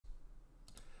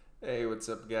Hey, what's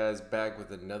up guys? Back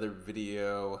with another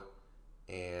video,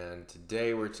 and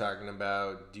today we're talking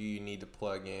about, do you need to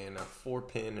plug in a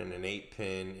 4-pin and an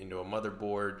 8-pin into a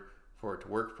motherboard for it to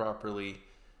work properly?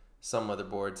 Some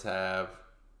motherboards have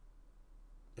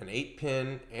an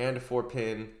 8-pin and a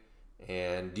 4-pin,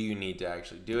 and do you need to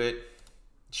actually do it?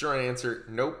 Short answer,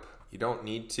 nope, you don't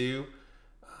need to.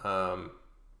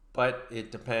 But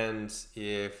it depends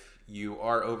if you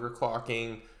are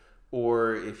overclocking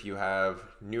or if you have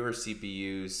newer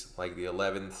CPUs like the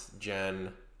 11th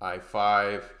gen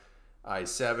i5,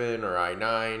 i7, or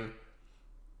i9.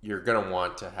 You're gonna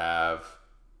want to have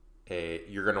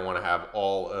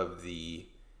all of the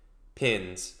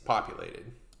pins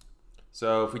populated.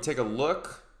 So if we take a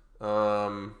look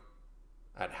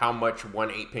at how much one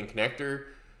 8-pin connector,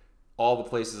 all the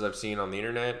places I've seen on the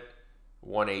internet,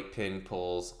 one 8-pin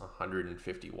pulls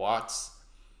 150 watts,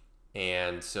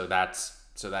 and so that's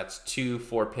two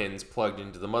 4-pins plugged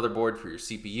into the motherboard for your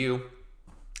CPU.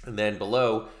 And then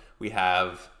below we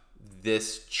have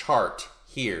this chart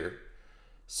here.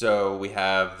 So we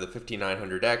have the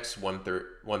 5900X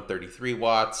 133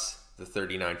 watts, the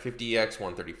 3950X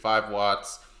 135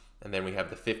 watts, and then we have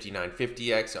the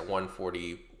 5950X at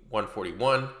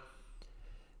 141.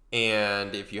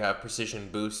 And if you have precision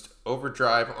boost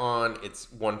overdrive on,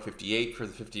 it's 158 for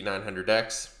the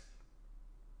 5900X.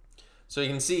 So you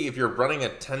can see if you're running a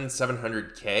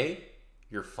 10700K,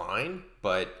 you're fine.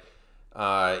 But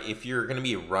if you're going to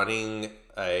be running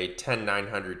a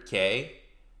 10900K,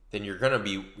 then you're going to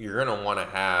want to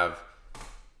have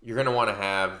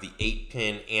the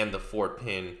 8-pin and the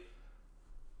 4-pin.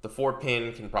 The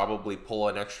 4-pin can probably pull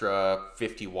an extra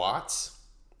 50 watts.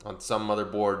 On some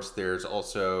motherboards, there's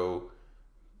also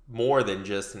more than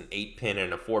just an 8-pin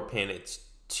and a 4-pin. It's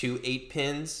two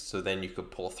 8-pins, so then you could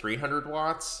pull 300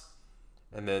 watts.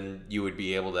 And then you would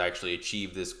be able to actually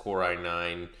achieve this Core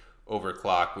i9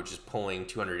 overclock, which is pulling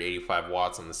 285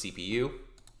 watts on the CPU.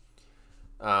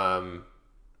 And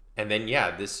then,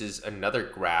 yeah, this is another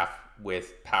graph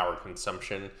with power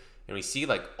consumption. And we see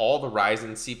like all the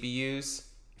Ryzen CPUs,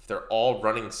 if they're all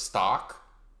running stock,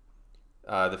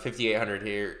 the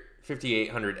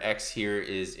 5800X here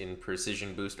is in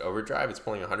precision boost overdrive. It's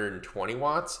pulling 120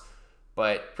 watts.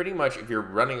 But pretty much if you're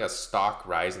running a stock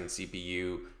Ryzen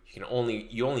CPU, you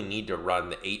only need to run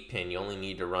the 8-pin. You only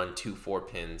need to run two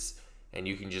 4-pins, and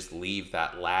you can just leave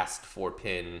that last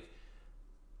 4-pin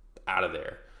out of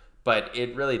there. But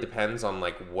it really depends on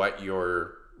like what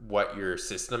your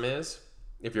system is.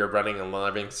 If you're running an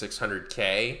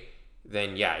 11600K,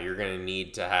 then yeah, you're gonna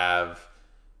need to have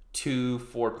two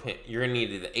 4-pin. You're gonna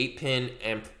need the 8-pin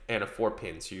and a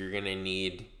 4-pin. So you're gonna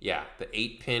need, yeah, the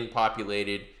 8-pin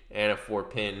populated and a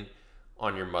 4-pin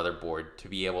on your motherboard to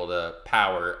be able to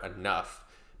power enough.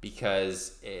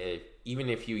 Because even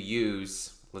if you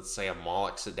use, let's say, a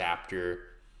Molex adapter,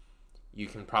 you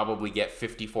can probably get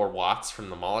 54 watts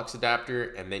from the Molex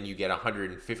adapter, and then you get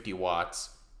 150 watts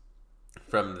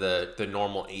from the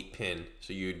normal 8-pin.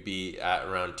 So you'd be at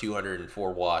around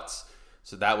 204 watts.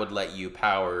 So that would let you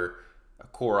power a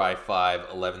Core i5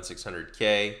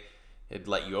 11600K. It'd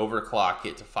let you overclock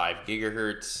it to 5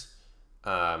 gigahertz,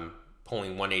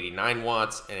 pulling 189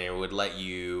 watts, and it would let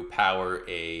you power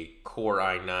a Core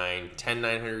i9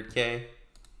 10900K.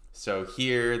 So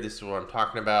here, this is what I'm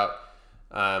talking about.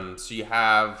 So you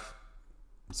have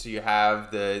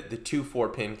the two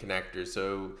 4-pin connectors.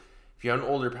 So if you have an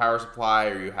older power supply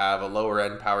or you have a lower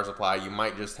end power supply, you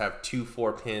might just have two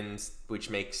 4-pins, which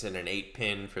makes it an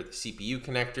 8-pin for the CPU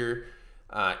connector.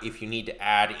 If you need to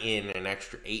add in an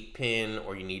extra 8-pin,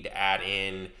 or you need to add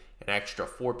in an extra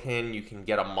 4-pin, you can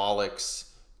get a Molex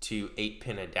to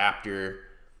 8-pin adapter,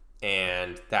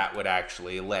 and that would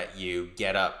actually let you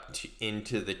get up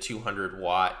into the 200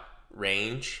 watt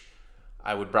range.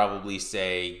 I would probably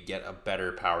say get a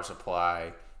better power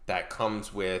supply that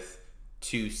comes with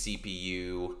two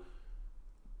CPU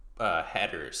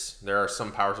headers. There are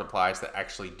some power supplies that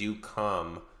actually do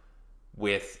come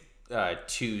with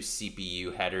two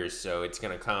CPU headers, so it's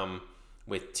going to come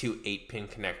with two 8-pin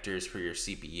connectors for your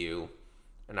CPU,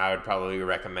 and I would probably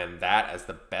recommend that as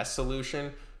the best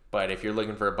solution. But if you're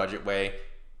looking for a budget way,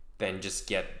 then just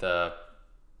get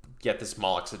this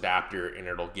Molex adapter, and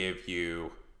it'll give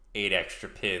you 8 extra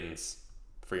pins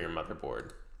for your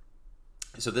motherboard.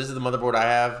 So this is the motherboard I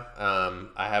have.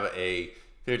 I have a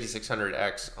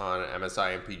 5600X on an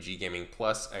MSI MPG Gaming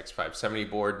Plus X570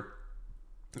 board,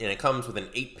 and it comes with an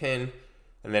 8-pin,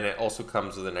 and then it also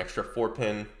comes with an extra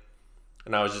 4-pin.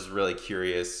 And I was just really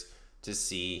curious to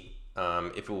see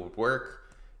if it would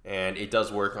work, and it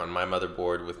does work on my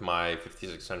motherboard with my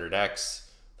 5600X.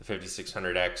 The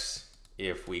 5600X,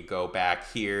 if we go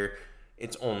back here,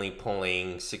 it's only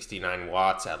pulling 69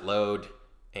 watts at load,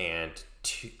 and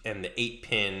the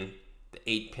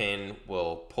 8-pin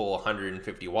will pull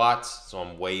 150 watts, so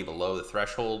I'm way below the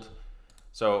threshold.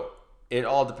 So it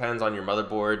all depends on your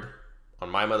motherboard. On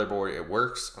my motherboard it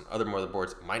works, on other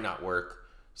motherboards it might not work.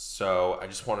 So I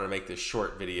just wanted to make this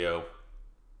short video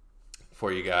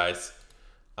for you guys.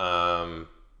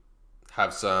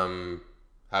 Have some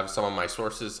of my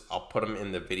sources, I'll put them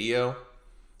in the video.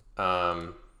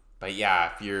 But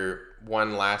yeah, if you're,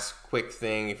 one last quick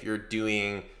thing, if you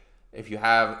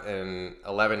have an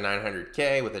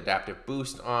 11900K with adaptive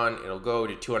boost on, it'll go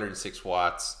to 206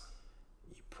 watts.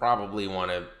 You probably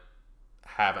want to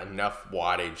have enough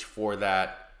wattage for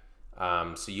that.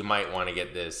 So you might want to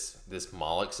get this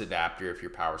Molex adapter if your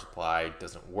power supply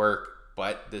doesn't work.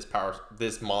 But this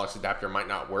Molex adapter might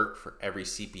not work for every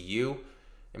CPU.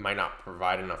 It might not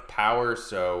provide enough power,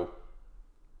 so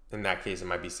in that case, it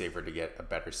might be safer to get a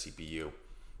better CPU.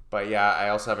 But yeah, I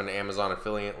also have an Amazon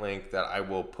affiliate link that I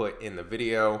will put in the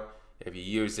video. If you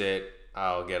use it,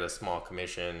 I'll get a small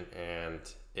commission, and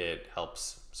it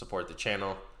helps support the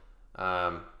channel.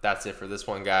 That's it for this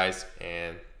one, guys,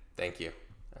 and thank you.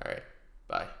 All right,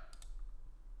 bye.